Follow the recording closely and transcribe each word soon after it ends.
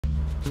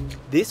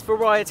This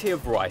variety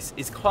of rice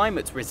is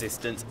climate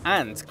resistant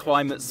and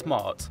climate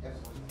smart,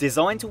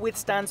 designed to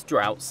withstand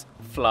droughts,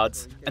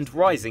 floods and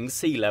rising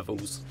sea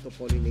levels.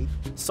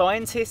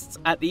 Scientists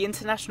at the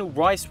International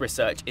Rice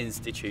Research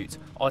Institute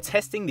are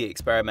testing the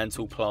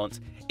experimental plant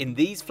in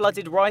these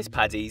flooded rice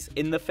paddies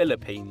in the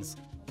Philippines.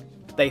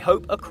 They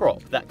hope a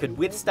crop that could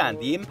withstand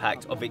the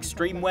impact of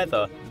extreme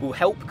weather will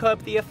help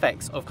curb the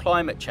effects of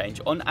climate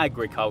change on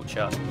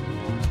agriculture.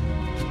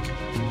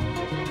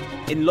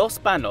 In Los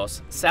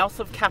Banos, south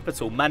of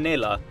capital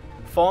Manila,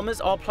 farmers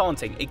are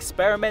planting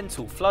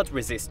experimental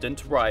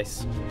flood-resistant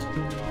rice.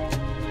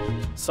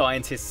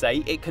 Scientists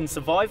say it can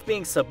survive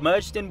being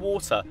submerged in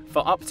water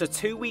for up to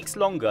 2 weeks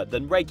longer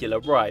than regular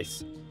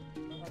rice.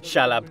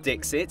 Shalab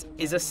Dixit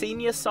is a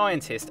senior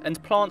scientist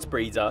and plant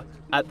breeder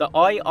at the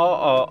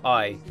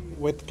IRRI.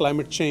 With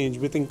climate change,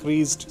 with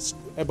increased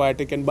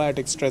abiotic and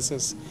biotic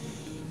stresses,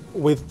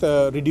 with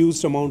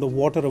reduced amount of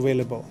water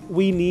available,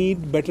 we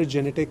need better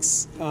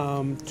genetics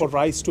for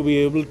rice to be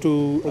able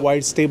to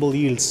provide stable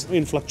yields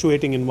in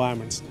fluctuating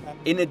environments.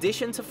 In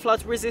addition to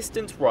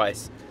flood-resistant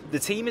rice, the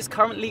team is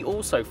currently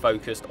also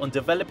focused on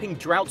developing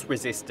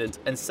drought-resistant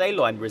and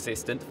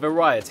saline-resistant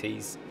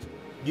varieties.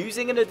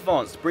 Using an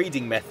advanced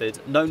breeding method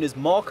known as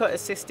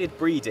marker-assisted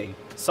breeding,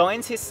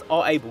 scientists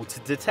are able to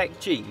detect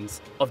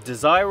genes of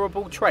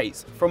desirable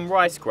traits from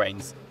rice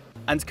grains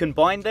and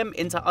combine them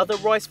into other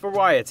rice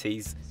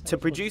varieties to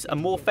produce a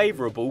more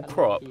favourable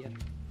crop.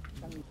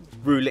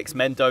 Rulix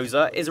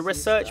Mendoza is a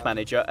research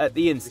manager at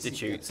the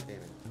institute.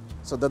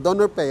 So the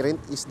donor parent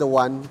is the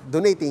one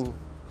donating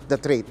the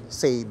trait,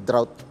 say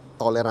drought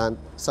tolerant,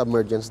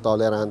 submergence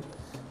tolerant,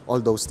 all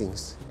those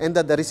things. And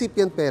the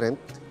recipient parent,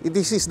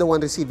 this is the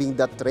one receiving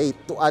that trait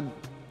to add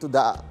to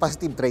the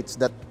positive traits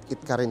that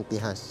it currently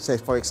has. Say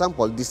for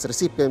example, this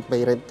recipient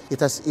parent,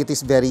 it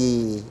is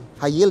very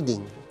high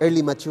yielding,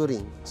 early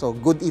maturing, so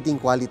good eating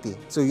quality.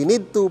 So you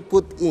need to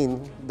put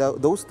in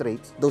those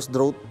traits, those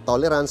drought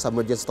tolerance,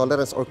 submergence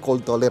tolerance, or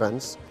cold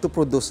tolerance to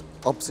produce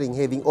offspring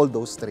having all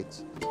those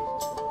traits.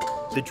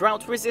 The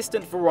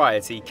drought-resistant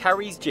variety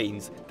carries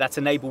genes that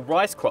enable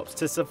rice crops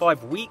to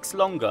survive weeks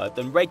longer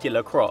than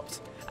regular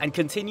crops and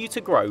continue to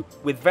grow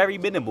with very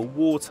minimal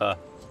water.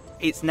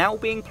 It's now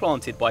being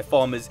planted by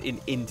farmers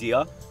in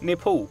India,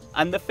 Nepal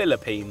and the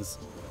Philippines.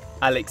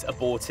 Alex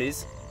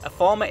Abortes, a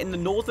farmer in the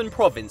northern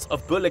province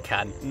of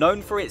Bulacan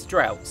known for its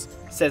droughts,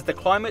 says the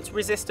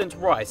climate-resistant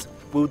rice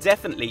will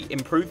definitely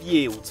improve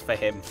yields for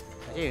him.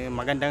 Kasi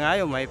maganda nga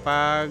yun, may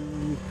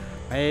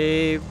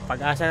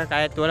pag-asa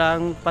kahit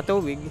walang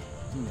patubig.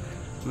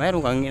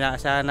 Mayroon kang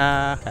inaasa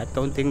na kahit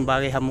kaunting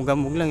bagay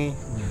hamog-hamog lang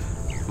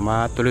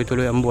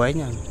matuloy-tuloy ang buhay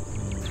niya.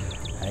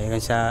 Ay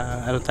sa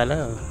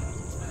talaga,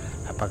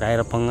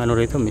 napakahirap ang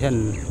rito,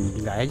 minsan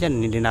gaya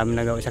dyan, hindi namin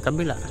nagawa sa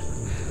kabila.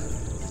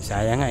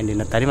 Sayang nga, hindi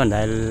nataniman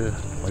dahil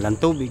walang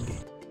tubig.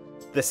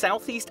 The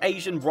Southeast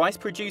Asian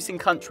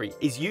rice-producing country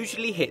is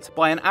usually hit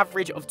by an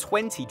average of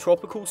 20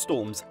 tropical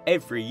storms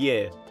every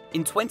year.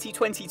 In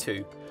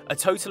 2022, a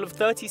total of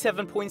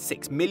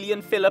 37.6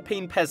 million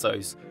Philippine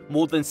pesos,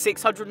 more than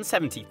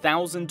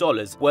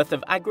 $670,000 worth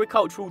of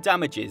agricultural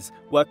damages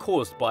were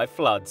caused by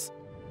floods.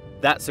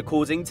 That's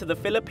according to the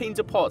Philippine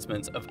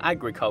Department of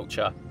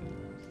Agriculture.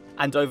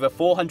 And over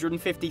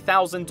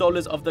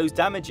 $450,000 of those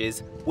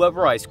damages were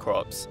rice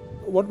crops.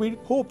 What we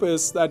hope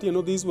is that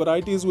these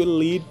varieties will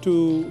lead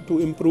to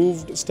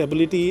improved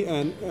stability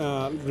and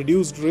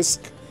reduced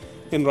risk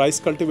in rice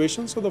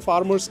cultivation, so the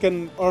farmers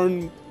can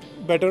earn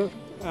better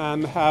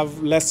and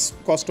have less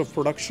cost of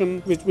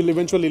production, which will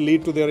eventually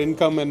lead to their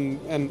income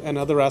and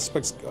other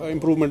aspects,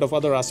 improvement of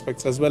other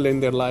aspects as well in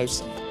their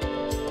lives.